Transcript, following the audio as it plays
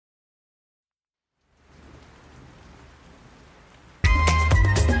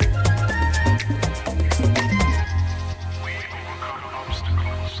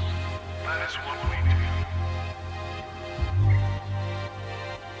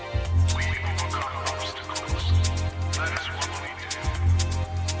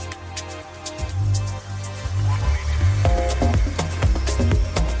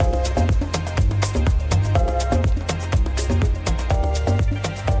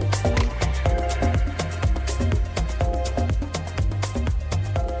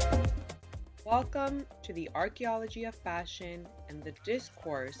Welcome to the Archaeology of Fashion and the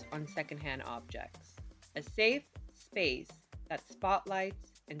Discourse on Secondhand Objects, a safe space that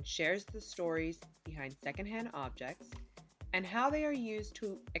spotlights and shares the stories behind secondhand objects and how they are used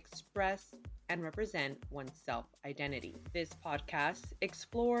to express and represent one's self-identity. This podcast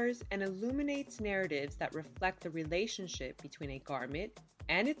explores and illuminates narratives that reflect the relationship between a garment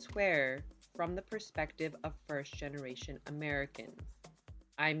and its wearer from the perspective of first-generation Americans.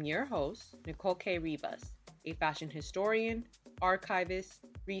 I'm your host, Nicole K. Rivas, a fashion historian, archivist,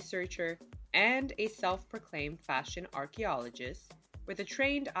 researcher, and a self-proclaimed fashion archaeologist with a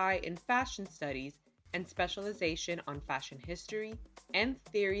trained eye in fashion studies and specialization on fashion history and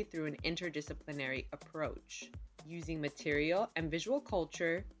theory through an interdisciplinary approach, using material and visual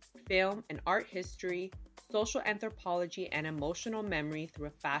culture, film and art history, social anthropology, and emotional memory through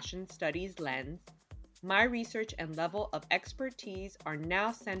a fashion studies lens. My research and level of expertise are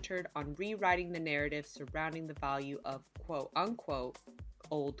now centered on rewriting the narrative surrounding the value of quote-unquote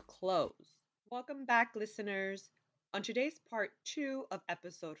old clothes. Welcome back, listeners. On today's part 2 of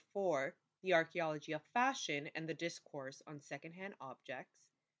episode 4, The Archaeology of Fashion and the Discourse on Secondhand Objects,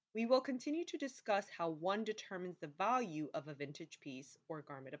 we will continue to discuss how one determines the value of a vintage piece or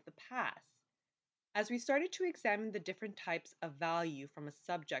garment of the past. As we started to examine the different types of value from a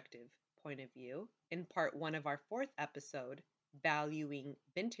subjective point of view, in part 1 of our 4th episode, Valuing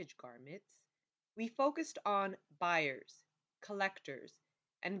Vintage Garments, we focused on buyers, collectors,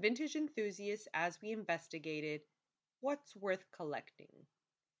 and vintage enthusiasts as we investigated what's worth collecting.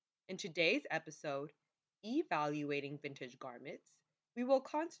 In today's episode, Evaluating Vintage Garments, we will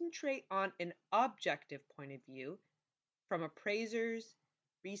concentrate on an objective point of view from appraisers,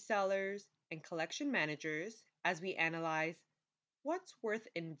 resellers, and collection managers as we analyze what's worth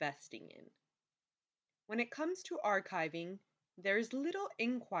investing in. When it comes to archiving, there is little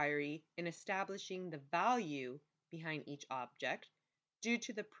inquiry in establishing the value behind each object due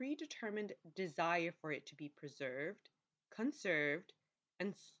to the predetermined desire for it to be preserved, conserved,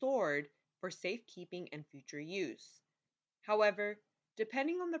 and stored for safekeeping and future use. However,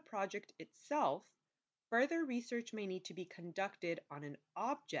 depending on the project itself, further research may need to be conducted on an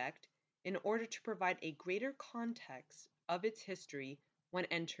object in order to provide a greater context of its history when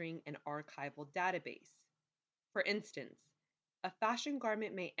entering an archival database. For instance, a fashion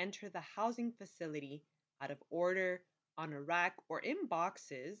garment may enter the housing facility out of order, on a rack, or in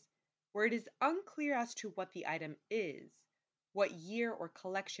boxes, where it is unclear as to what the item is, what year or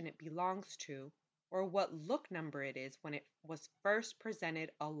collection it belongs to, or what look number it is when it was first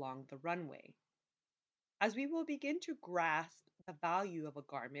presented along the runway. As we will begin to grasp the value of a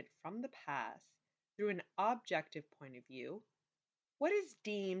garment from the past through an objective point of view, what is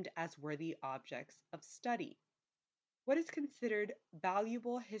deemed as worthy objects of study? What is considered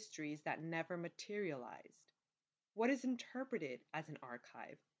valuable histories that never materialized? What is interpreted as an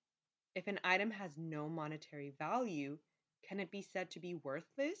archive? If an item has no monetary value, can it be said to be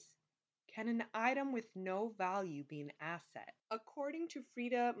worthless? Can an item with no value be an asset? According to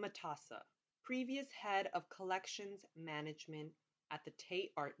Frida Matassa, previous head of collections management at the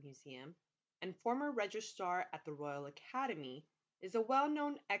Tate Art Museum and former registrar at the Royal Academy, is a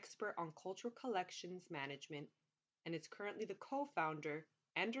well-known expert on cultural collections management and is currently the co-founder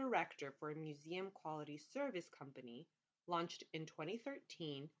and director for a museum quality service company launched in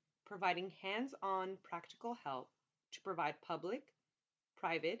 2013, providing hands-on practical help to provide public,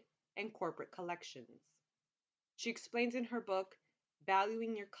 private, and corporate collections. She explains in her book,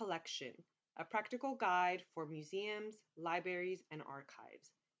 Valuing Your Collection, a practical guide for museums, libraries, and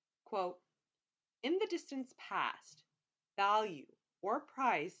archives. Quote, in the distant past, value or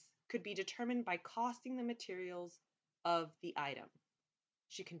price could be determined by costing the materials of the item.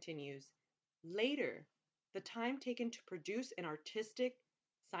 She continues, later, the time taken to produce an artistic,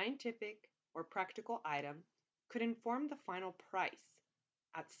 scientific, or practical item could inform the final price.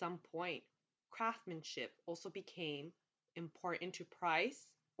 At some point, craftsmanship also became important to price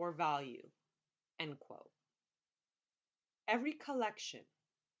or value. End quote. Every collection,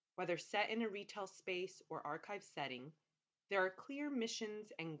 whether set in a retail space or archive setting, there are clear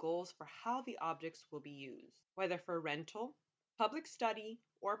missions and goals for how the objects will be used. Whether for rental, public study,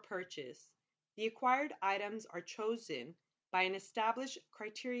 or purchase, the acquired items are chosen by an established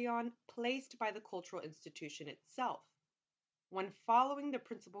criterion placed by the cultural institution itself. When following the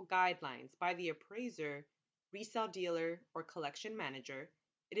principal guidelines by the appraiser, resale dealer, or collection manager,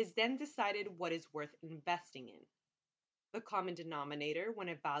 it is then decided what is worth investing in. The common denominator when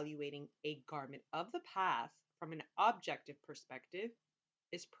evaluating a garment of the past from an objective perspective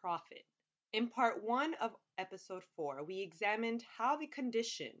is profit. In part 1 of episode 4, we examined how the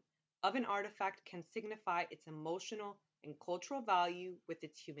condition of an artifact can signify its emotional and cultural value with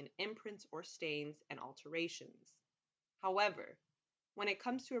its human imprints or stains and alterations. However, when it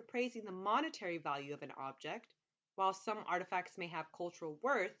comes to appraising the monetary value of an object, while some artifacts may have cultural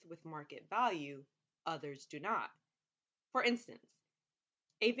worth with market value, others do not. For instance,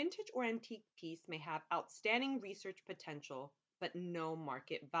 a vintage or antique piece may have outstanding research potential but no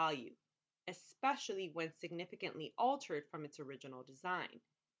market value, especially when significantly altered from its original design.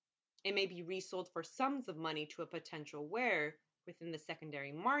 It may be resold for sums of money to a potential wearer within the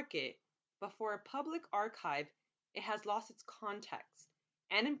secondary market, but for a public archive, it has lost its context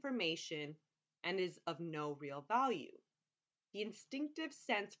and information and is of no real value. The instinctive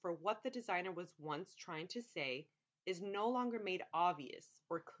sense for what the designer was once trying to say is no longer made obvious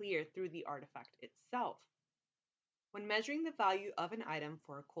or clear through the artifact itself. When measuring the value of an item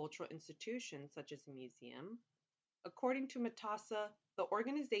for a cultural institution such as a museum, according to Matassa, the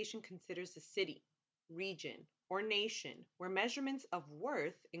organization considers a city, region, or nation where measurements of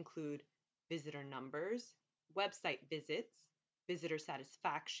worth include visitor numbers, website visits, visitor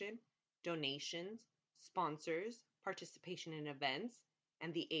satisfaction, donations, sponsors, participation in events,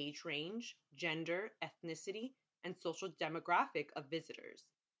 and the age range, gender, ethnicity, and social demographic of visitors.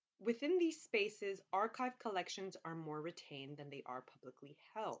 Within these spaces, archive collections are more retained than they are publicly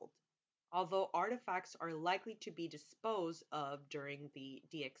held. Although artifacts are likely to be disposed of during the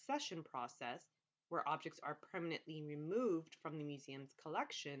deaccession process, where objects are permanently removed from the museum's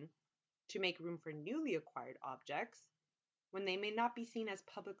collection to make room for newly acquired objects, when they may not be seen as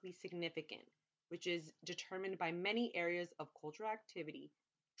publicly significant, which is determined by many areas of cultural activity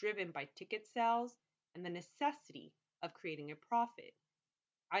driven by ticket sales and the necessity of creating a profit.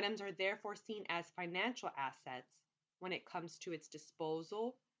 Items are therefore seen as financial assets when it comes to its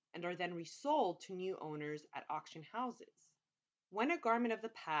disposal and are then resold to new owners at auction houses. When a garment of the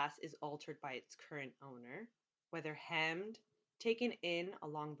past is altered by its current owner, whether hemmed, taken in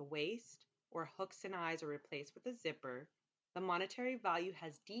along the waist, or hooks and eyes are replaced with a zipper, the monetary value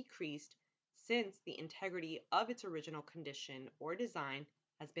has decreased since the integrity of its original condition or design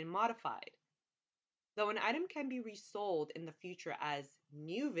has been modified. Though an item can be resold in the future as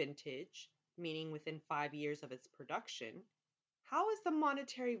new vintage, meaning within 5 years of its production, how is the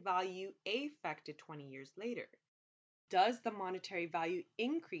monetary value affected 20 years later? Does the monetary value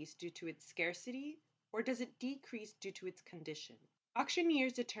increase due to its scarcity, or does it decrease due to its condition?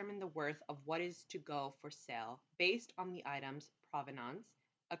 Auctioneers determine the worth of what is to go for sale based on the item's provenance,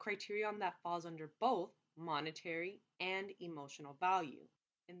 a criterion that falls under both monetary and emotional value.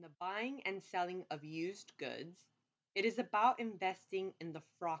 In the buying and selling of used goods, it is about investing in the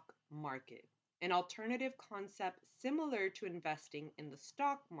frock market, an alternative concept similar to investing in the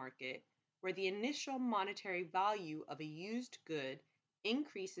stock market, where the initial monetary value of a used good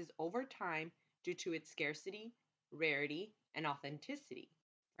increases over time due to its scarcity, rarity, and authenticity.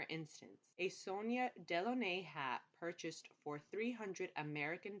 For instance, a Sonia Delaunay hat purchased for $300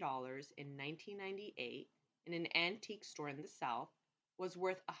 American in 1998 in an antique store in the South was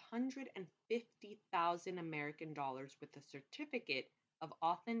worth $150,000 American with a certificate of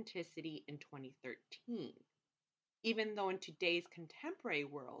authenticity in 2013. Even though in today's contemporary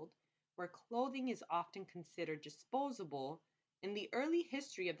world, where clothing is often considered disposable, in the early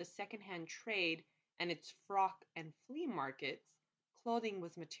history of the secondhand trade and its frock and flea markets, clothing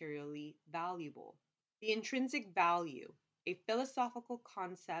was materially valuable. The intrinsic value, a philosophical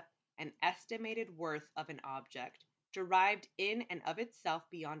concept and estimated worth of an object, derived in and of itself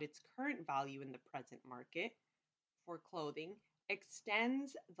beyond its current value in the present market for clothing,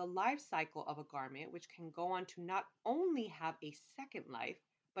 extends the life cycle of a garment, which can go on to not only have a second life,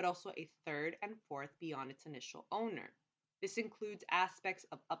 but also a third and fourth beyond its initial owner. This includes aspects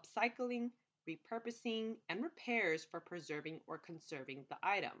of upcycling, repurposing, and repairs for preserving or conserving the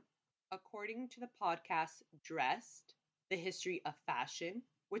item. According to the podcast Dressed, The History of Fashion,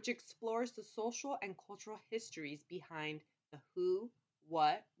 which explores the social and cultural histories behind the who,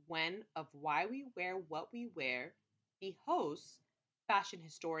 what, when of why we wear what we wear, the hosts, fashion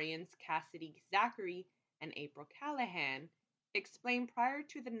historians Cassidy Zachary and April Callahan, explain prior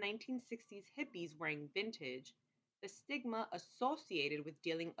to the 1960s hippies wearing vintage, the stigma associated with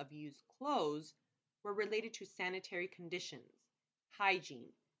dealing of used clothes were related to sanitary conditions, hygiene,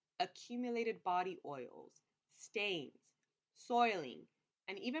 accumulated body oils, stains, soiling,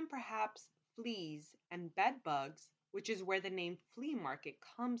 and even perhaps fleas, and bed bugs, which is where the name flea market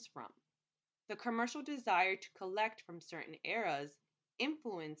comes from. The commercial desire to collect from certain eras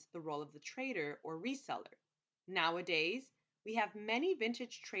influenced the role of the trader or reseller. Nowadays, we have many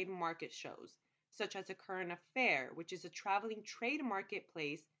vintage trade market shows, such as a current affair, which is a traveling trade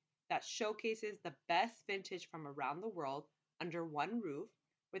marketplace that showcases the best vintage from around the world under one roof,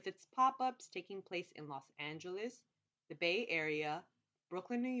 with its pop ups taking place in Los Angeles, the Bay Area,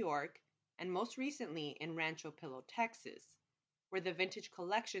 Brooklyn, New York, and most recently in Rancho Pillo, Texas, where the vintage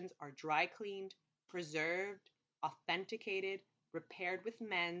collections are dry cleaned, preserved, authenticated, repaired with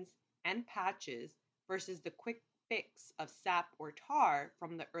mends and patches versus the quick fix of sap or tar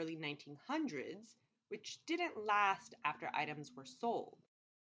from the early 1900s, which didn't last after items were sold.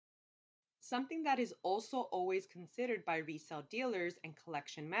 Something that is also always considered by resale dealers and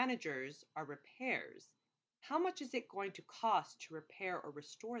collection managers are repairs. How much is it going to cost to repair or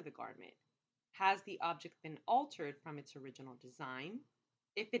restore the garment? Has the object been altered from its original design?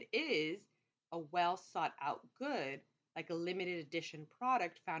 If it is a well sought out good, like a limited edition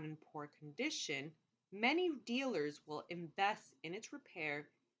product found in poor condition, many dealers will invest in its repair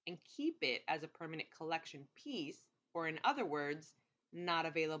and keep it as a permanent collection piece, or in other words, not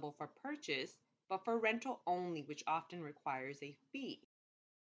available for purchase, but for rental only, which often requires a fee.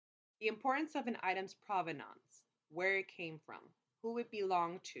 The importance of an item's provenance, where it came from, who it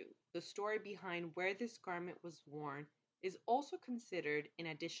belonged to, the story behind where this garment was worn is also considered in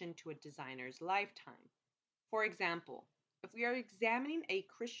addition to a designer's lifetime. For example, if we are examining a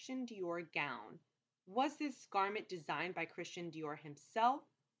Christian Dior gown, was this garment designed by Christian Dior himself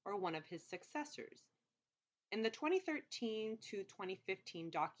or one of his successors? In the 2013 to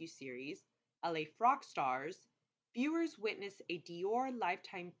 2015 docuseries, LA Frock Stars, viewers witness a Dior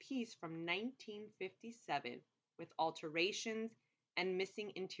lifetime piece from 1957 with alterations and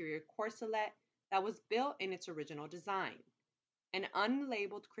missing interior corselet that was built in its original design. An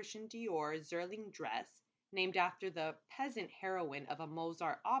unlabeled Christian Dior Zerling dress, named after the peasant heroine of a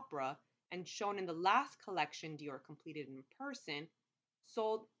Mozart opera and shown in the last collection Dior completed in person,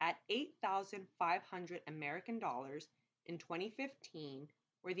 sold at 8,500 American dollars in 2015,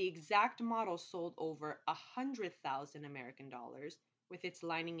 where the exact model sold over 100,000 American dollars with its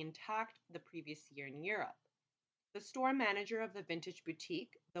lining intact the previous year in Europe. The store manager of the vintage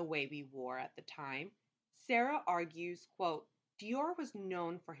boutique, The Way We Wore at the time, Sarah argues, quote, Dior was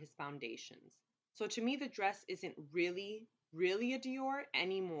known for his foundations. So to me, the dress isn't really a Dior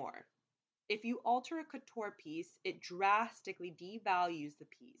anymore. If you alter a couture piece, it drastically devalues the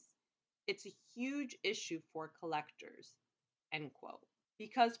piece. It's a huge issue for collectors, end quote.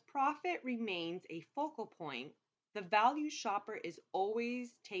 Because profit remains a focal point, the value shopper is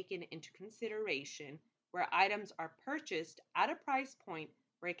always taken into consideration where items are purchased at a price point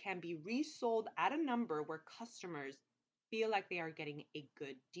where it can be resold at a number where customers feel like they are getting a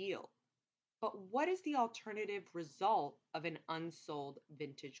good deal. But what is the alternative result of an unsold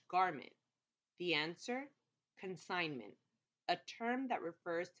vintage garment? The answer? Consignment, a term that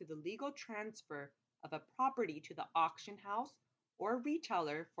refers to the legal transfer of a property to the auction house or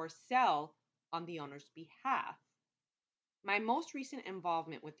retailer for sale on the owner's behalf. My most recent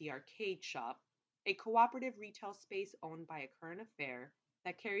involvement with the Arcade Shop, a cooperative retail space owned by a current affair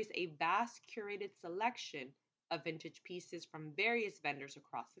that carries a vast curated selection of vintage pieces from various vendors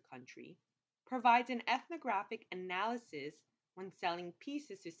across the country, provides an ethnographic analysis when selling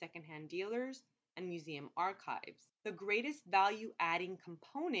pieces to secondhand dealers and museum archives. The greatest value adding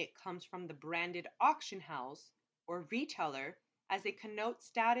component comes from the branded auction house or retailer, as it connotes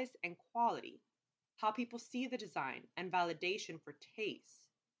status and quality, how people see the design, and validation for taste.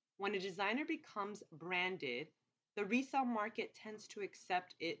 When a designer becomes branded, the resale market tends to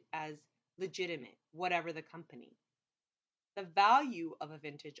accept it as legitimate, whatever the company. The value of a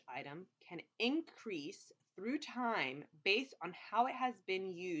vintage item can increase through time based on how it has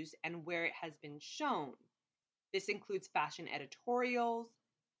been used and where it has been shown. This includes fashion editorials,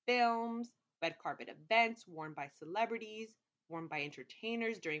 films, red carpet events worn by celebrities, worn by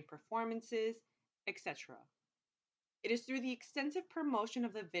entertainers during performances, etc. It is through the extensive promotion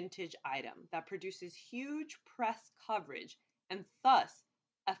of the vintage item that produces huge press coverage and thus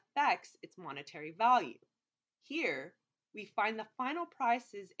affects its monetary value. Here, we find the final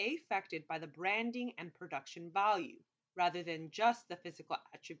price is affected by the branding and production value, rather than just the physical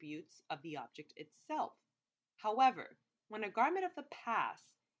attributes of the object itself. However, when a garment of the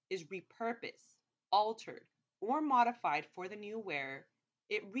past is repurposed, altered, or modified for the new wearer,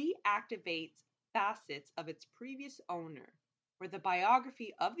 it reactivates facets of its previous owner, where the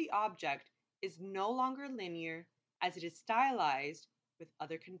biography of the object is no longer linear as it is stylized with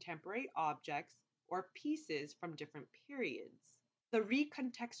other contemporary objects or pieces from different periods. The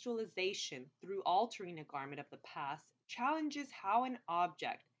recontextualization through altering a garment of the past challenges how an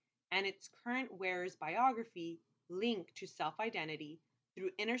object and its current wearer's biography link to self identity through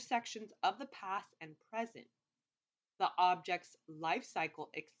intersections of the past and present. The object's life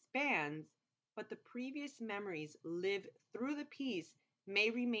cycle expands, but the previous memories live through the piece may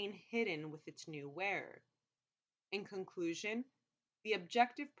remain hidden with its new wearer. In conclusion, the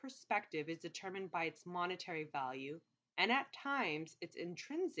objective perspective is determined by its monetary value and at times its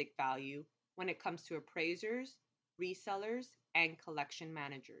intrinsic value when it comes to appraisers, resellers, and collection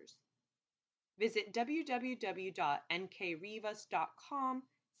managers. Visit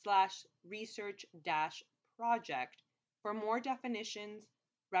www.nkrivas.com/research-project for more definitions,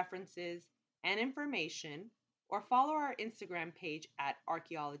 references, and information, or follow our Instagram page at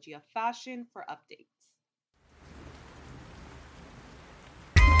Archaeology of Fashion for updates.